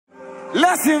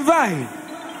Let's invite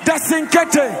the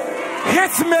Sinkete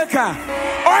Hitmaker,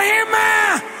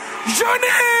 Ohemaa,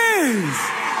 Eunice.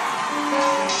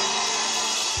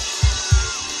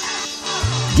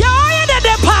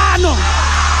 The pano.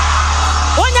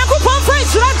 On your coupon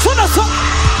face, like so.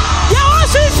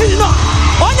 You know,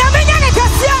 on your minion,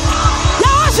 Cassia.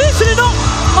 You know,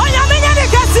 on your minion,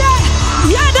 Cassia.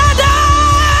 Yada.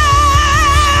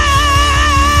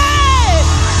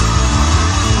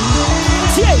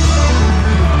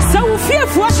 So fear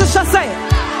for us to say,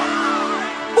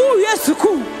 oh, yes, to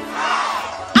cool.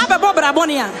 Abba Bobra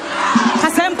Bonia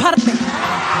has empathy.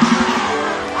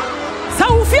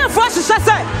 So fear for us to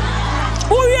say.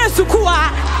 Oh yes, Sukua.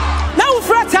 Now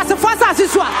Fred has a fast as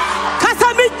this one.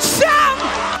 Casami Cham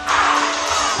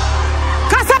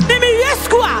Casami, yes,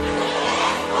 Squaw.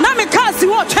 Nami Cassi,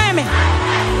 what time?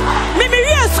 Mimi,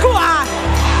 yes, Squaw.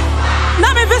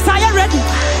 Nami Visaya ready.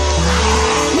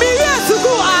 Me, yes,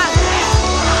 Sukua.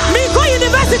 Me go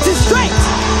university straight.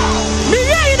 Me,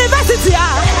 university.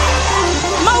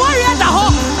 My warrior the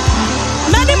home.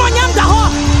 Many Monyam the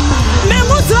home. Me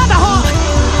Musla the home.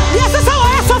 Yes, that's how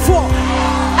I saw for.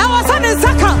 I was on the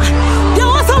second. You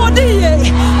also want the year.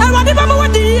 I want the mama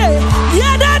with the year.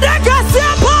 Yeah, that got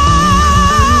simple.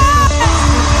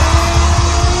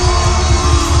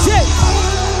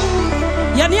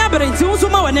 Yania Berenti,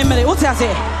 Usuma, and Emily, what I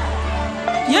say.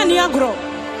 Yania grow.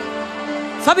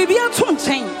 Fabibia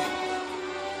Tuntain.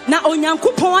 Now on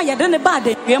Yankupa, you done a bad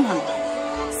day, Yaman.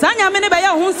 Sanya many by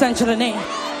your own century name.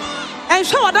 And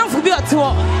show a damn for beer to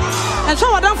all. And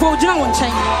show a damn for John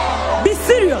chain. Be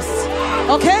serious,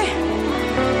 okay?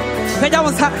 Peja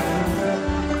was her.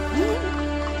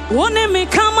 Won't me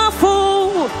come a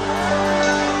fool?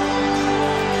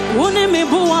 Won't me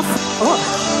boo up?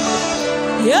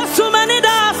 Yes, so many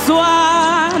that's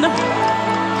one.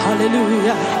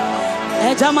 Hallelujah.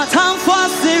 Ejama time for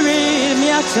Siri, me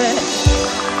a check.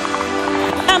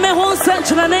 I'm a whole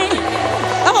century name.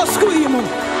 I was screaming.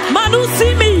 Manu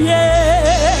see me, yeah.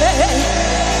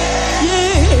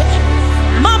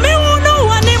 Mommy won't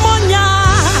know anymore.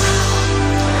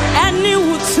 And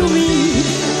you to me.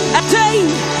 A day.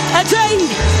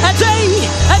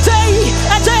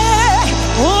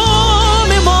 Oh,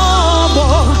 me mama.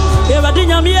 Ever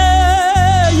dinner me,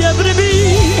 yeah, baby.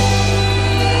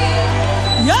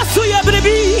 Yes, yeah,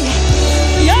 baby.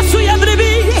 Yes, yeah,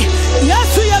 baby.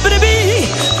 Yes, yeah, baby.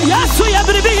 Yes, yeah,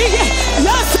 baby.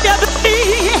 Yes, yeah, baby.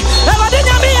 Ever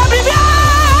dinner me, baby.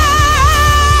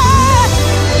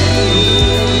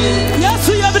 Yes,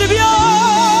 yeah, baby.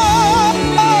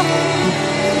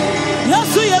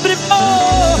 Yes, yeah, baby.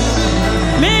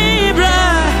 Me, bra.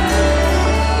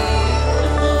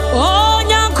 Oh,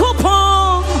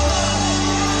 Yankupon.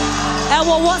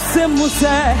 What's the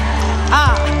Musa?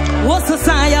 What's the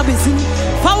sign of busy?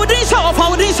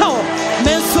 Foundation,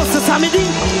 men so samedi.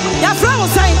 Your friend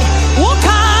was saying,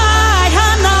 Wokai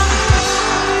Hana.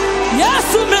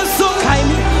 Yes, men so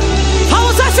kind. How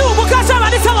was I so? Because I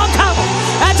had a cow.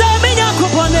 And I mean,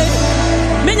 Yakupone.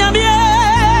 Minyamie.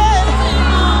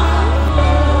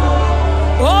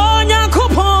 Oh,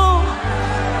 Yankupon.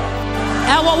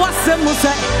 What's the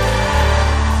Musa?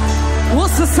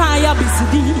 What's the sign of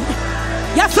busy?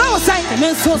 Yes, I was saying,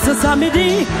 men so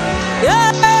samedi.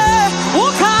 Yeah,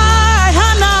 Wokai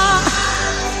Hana.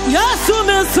 Yes,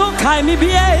 men so kind. Me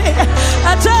be a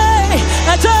day,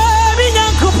 me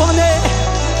Yankupone.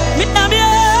 Minyamie,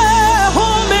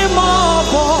 home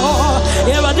more.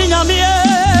 Ever dinyamie,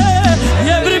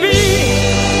 ye baby.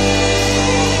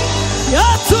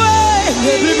 Yes,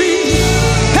 ye baby.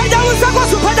 Peja usako,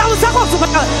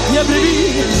 ye baby.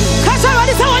 Kasha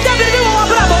wali sawa ye baby wa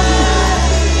bravo.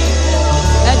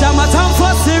 Ejama time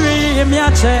for Siri me a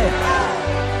che.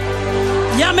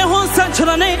 Ya me hon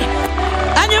sanchone.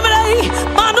 And you may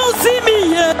manu see me,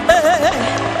 yeah.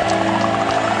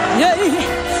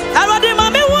 I read him, I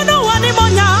won't know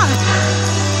anymore.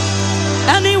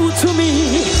 And he would to me.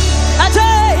 I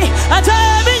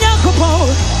tell me, Yankopo,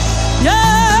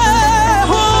 yeah,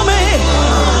 homie.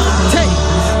 Take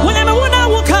when I'm a one, I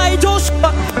will carry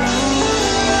Joshua.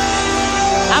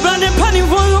 I ran a penny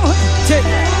for you.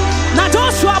 Now,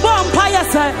 Joshua, vampire,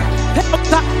 sir.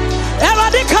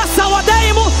 Everybody cast our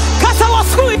demo, cast our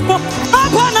squid,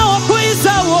 upon our quiz.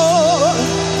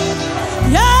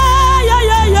 Yeah.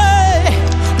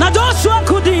 Now Joshua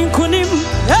couldn't him.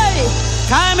 Hey,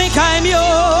 Kaimi, oh,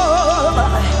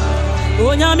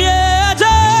 Onyamie,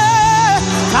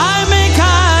 Kaimi,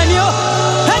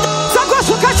 hey, Sako,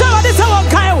 catch our this one,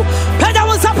 Kyle,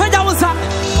 Pedawasa,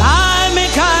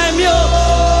 Kaimi,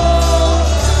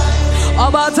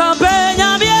 about a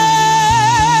Benyamie,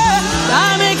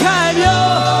 Kaimi.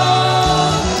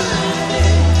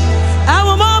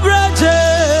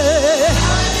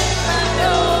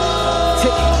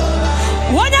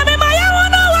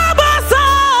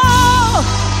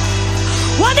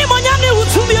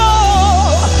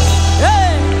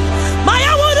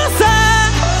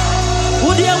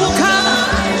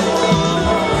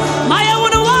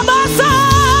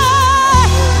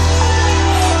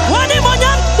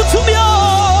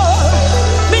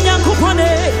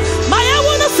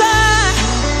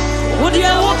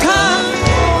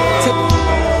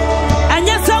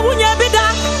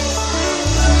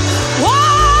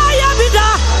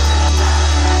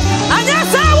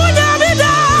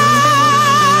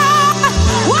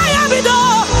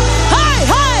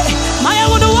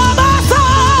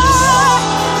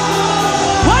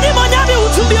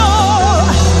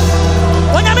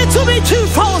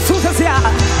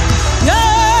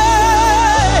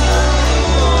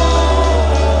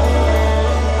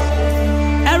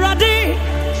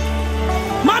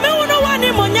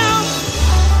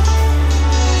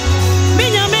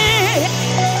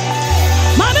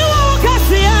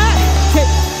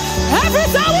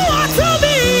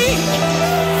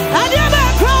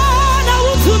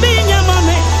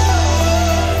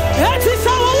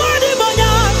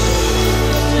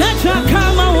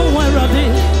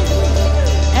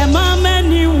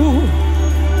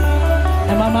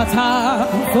 Mata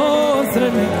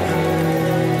Fosreme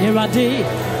Iradi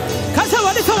Kasa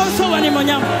wadi so wani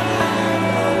monyam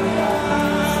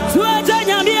Tuaja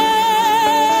nyambie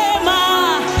ma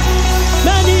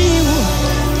Mani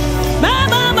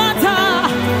Mama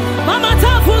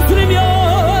Mata Fosreme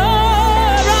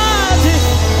Iradi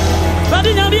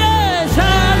Radi nyambie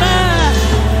Shama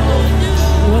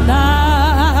Wona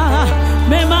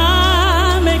Mema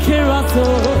Mekiraso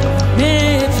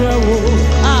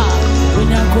Metrawo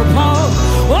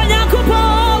Onyakupo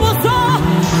so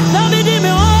na bidi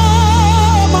me o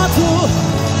matu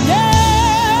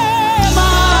yeah ma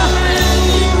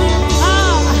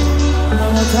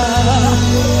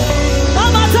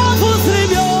mama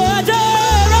fusribio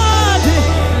ajeradi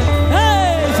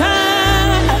hey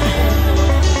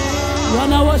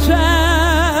wana washa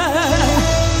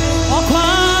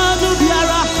okwanu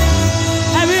biara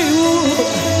every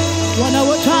wana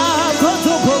wacha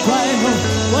koto kokwaino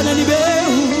wana nibe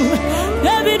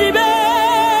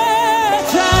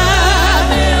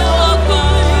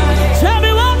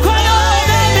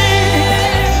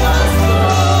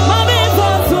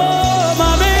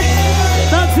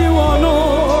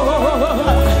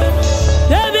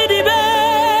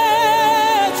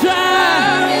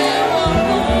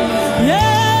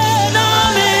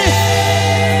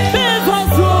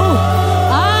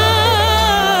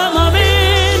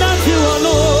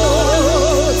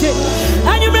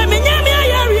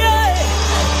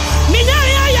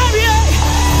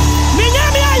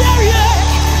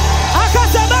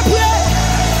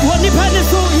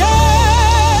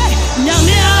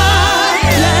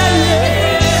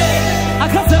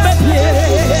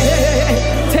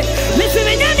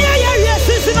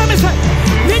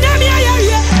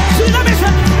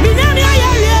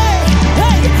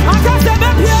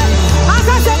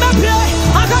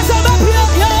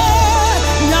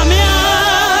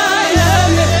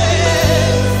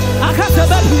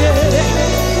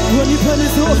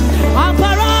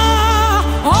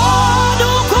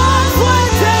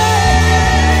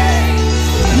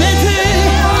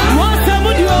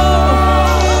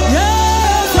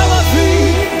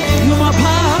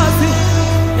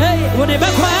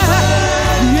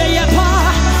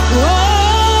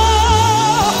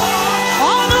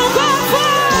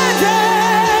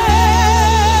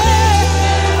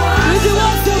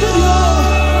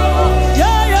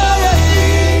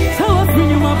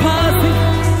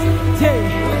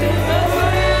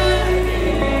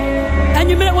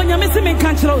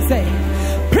Toase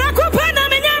Prekupena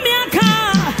minyamiaka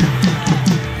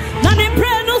na ni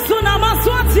prenu suna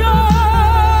maswatio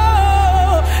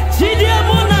Chidie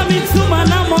muna mituma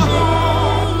namo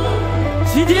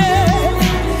Chidie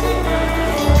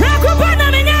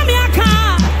Prekupena minyamiaka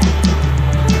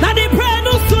na ni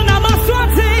prenu suna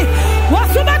maswati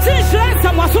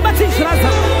Wasubati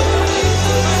shirasa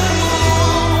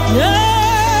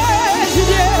Yeah,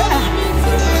 Chidie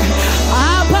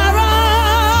Apara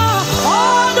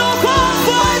Oh, no, come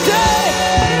for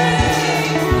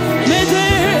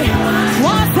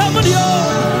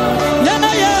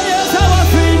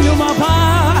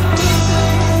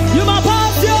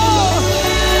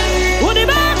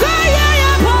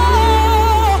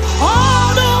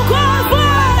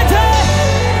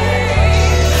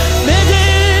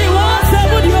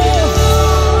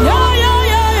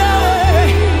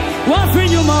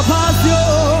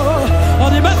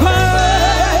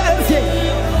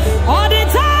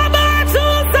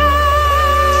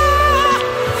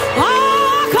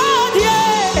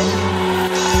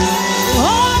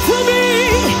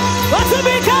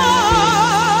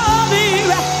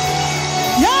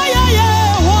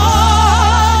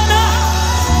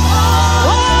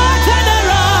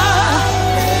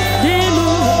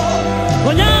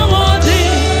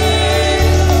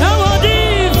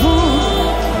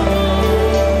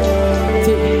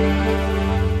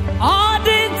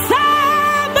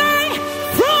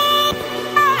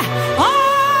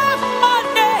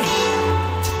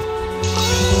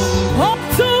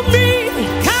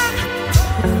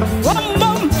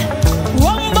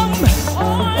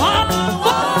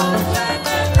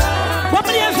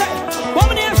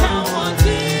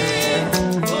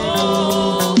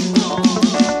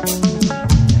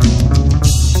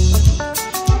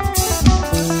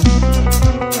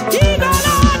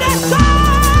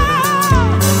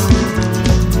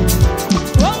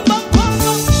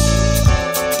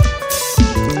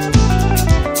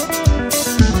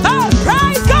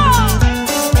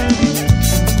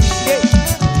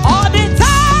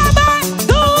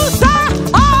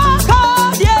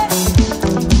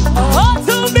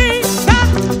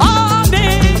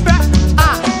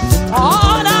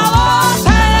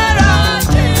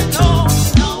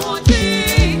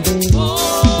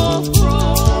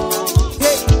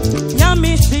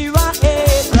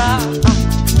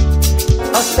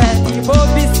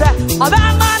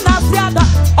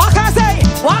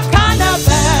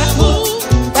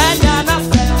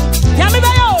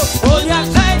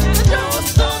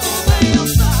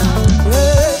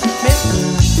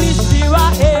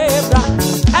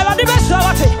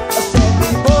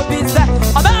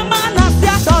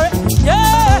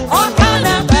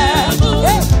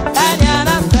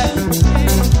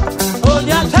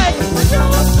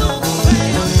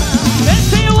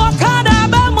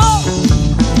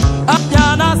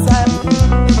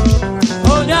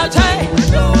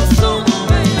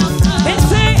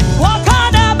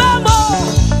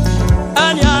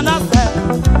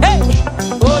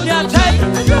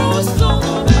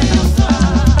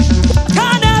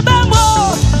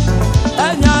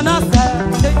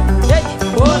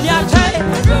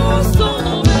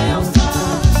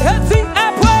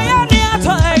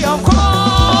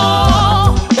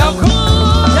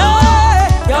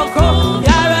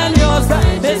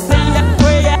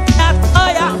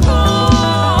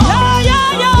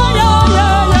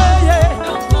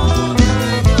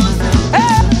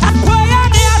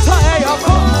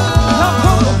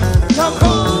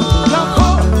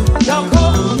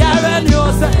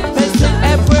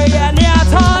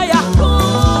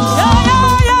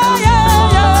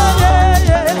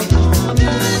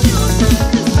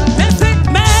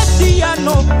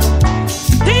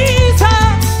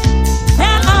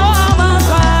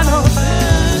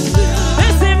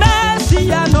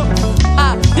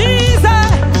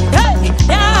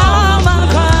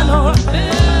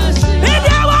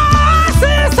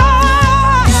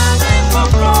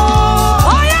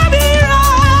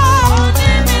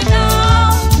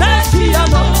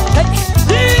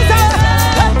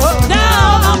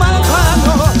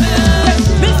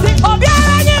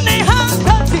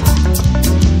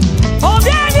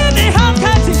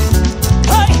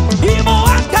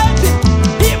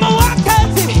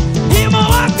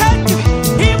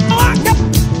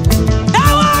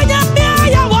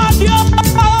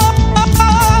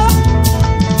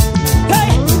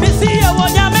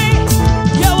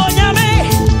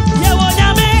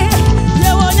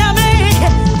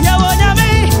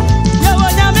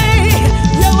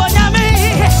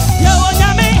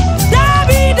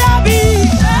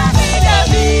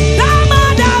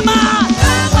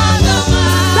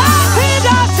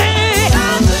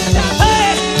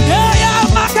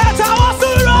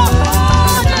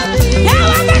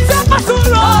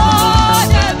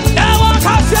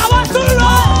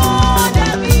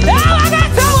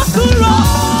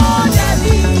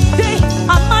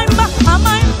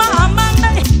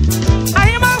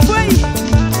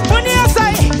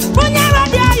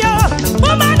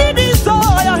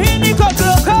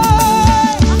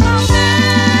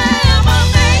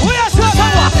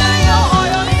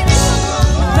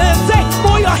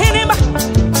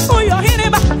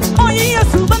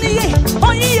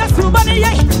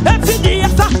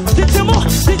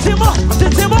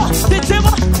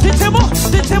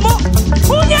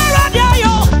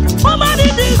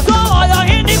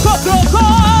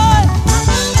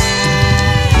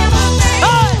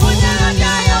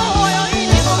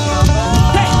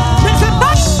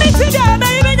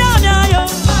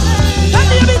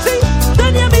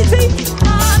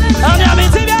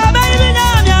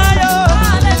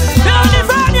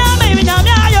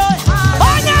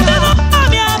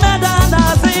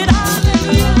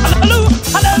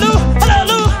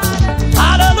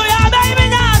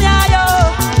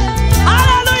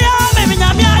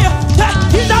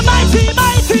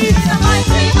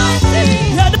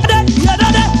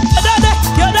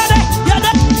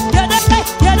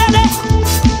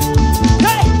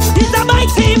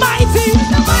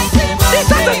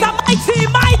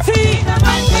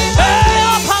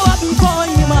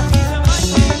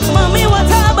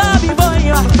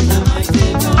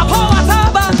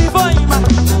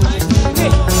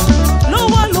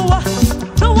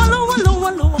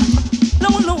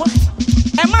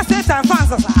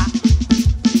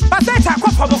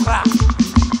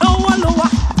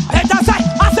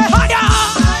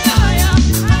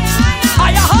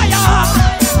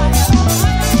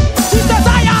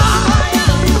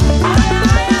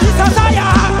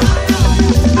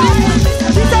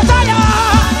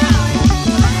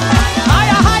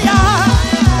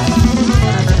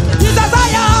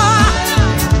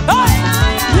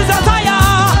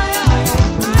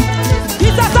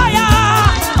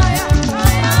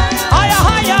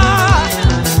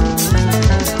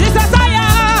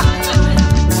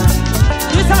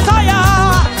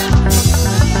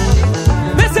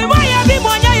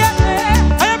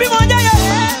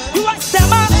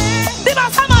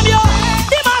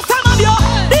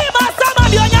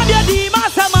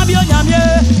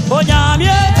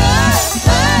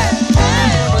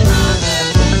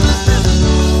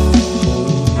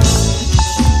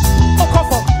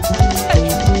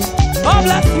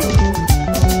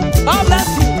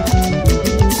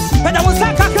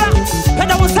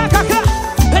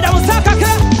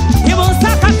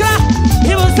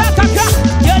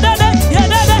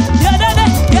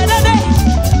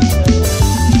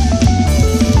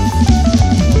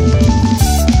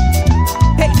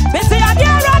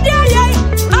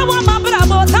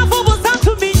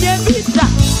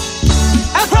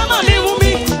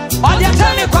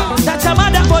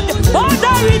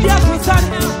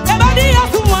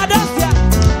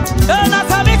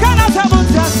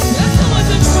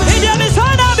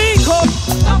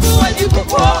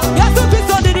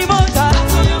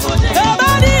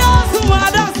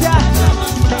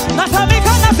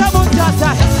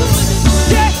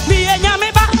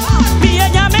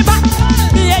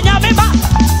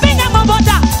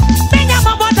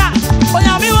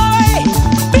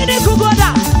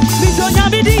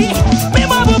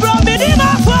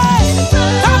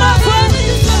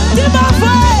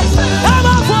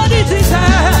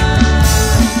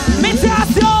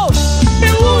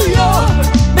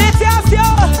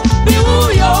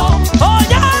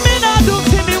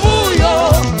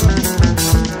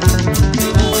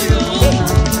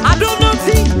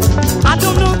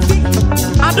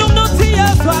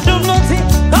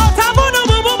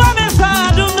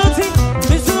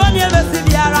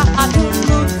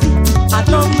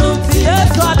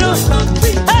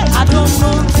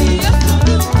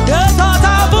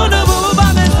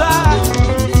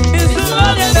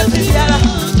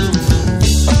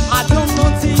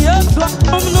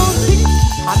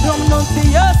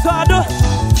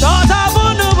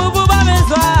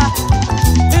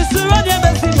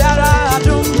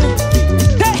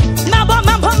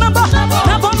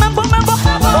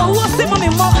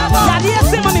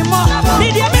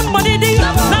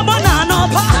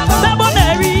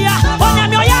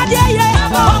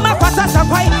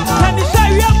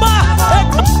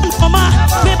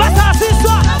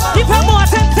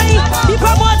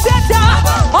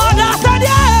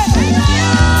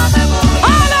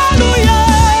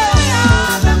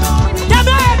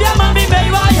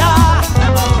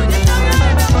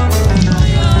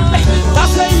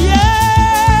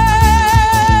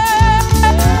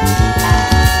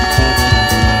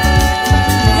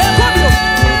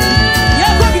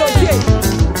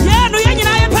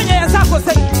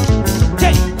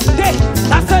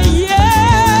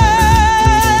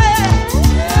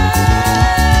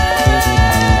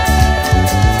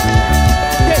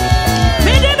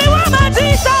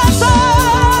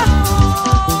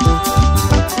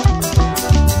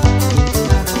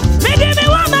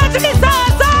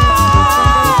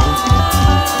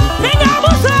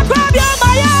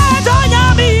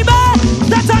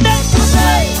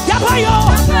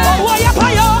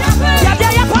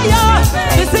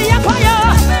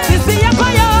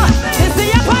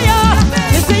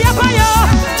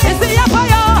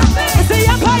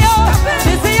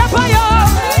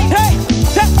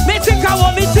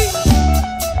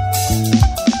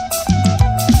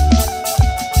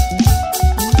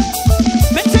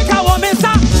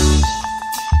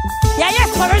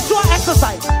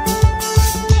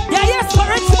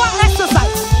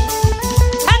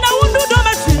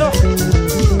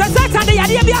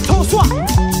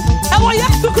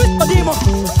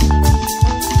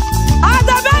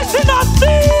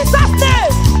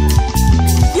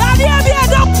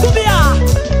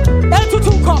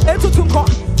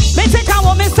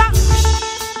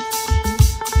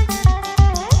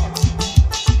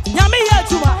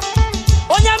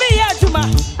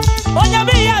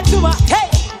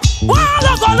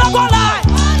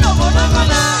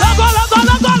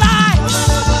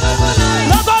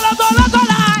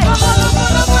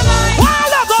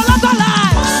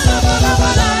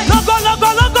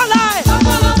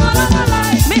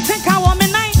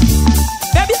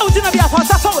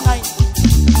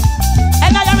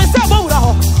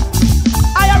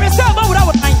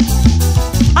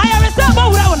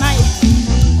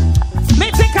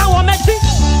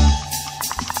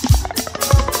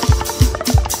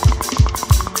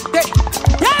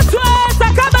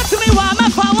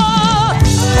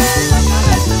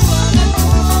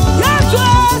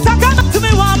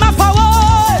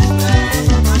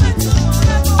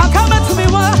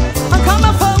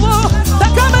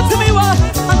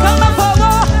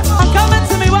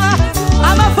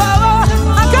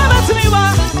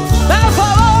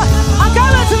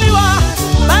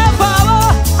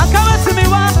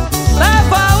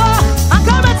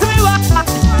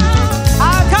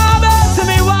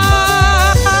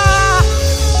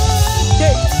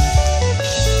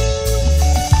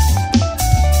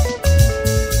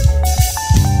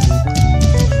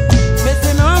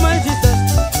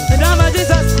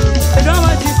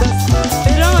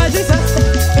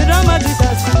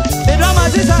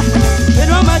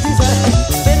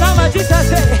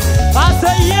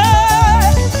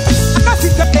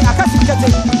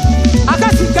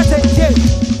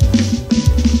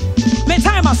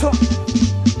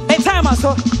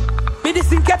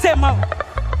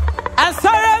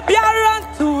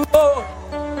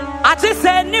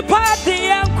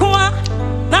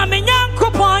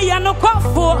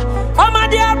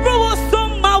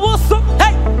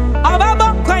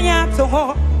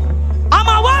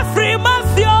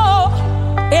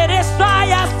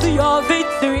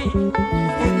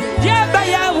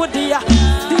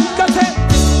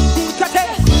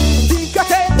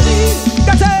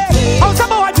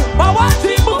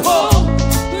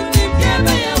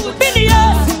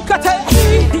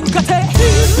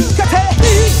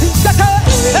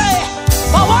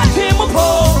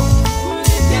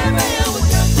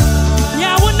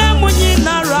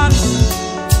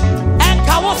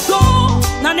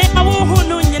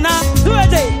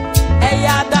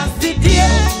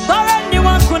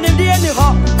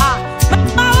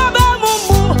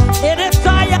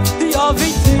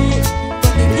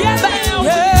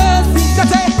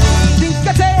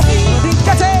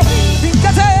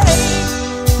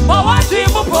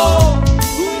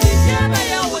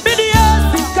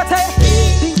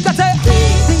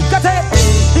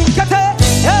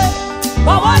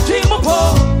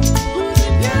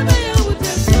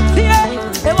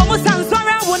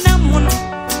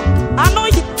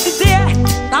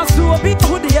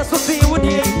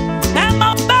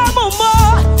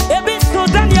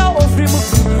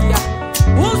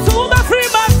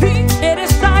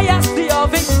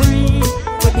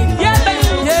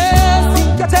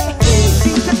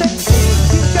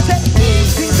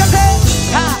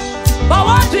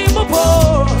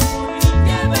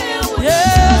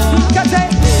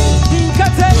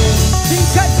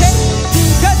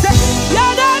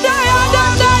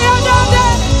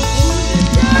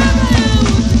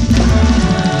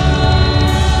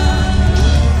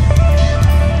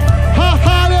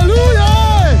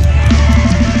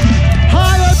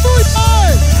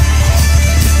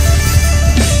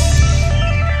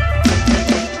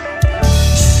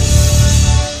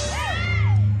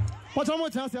But I'm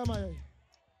not chance,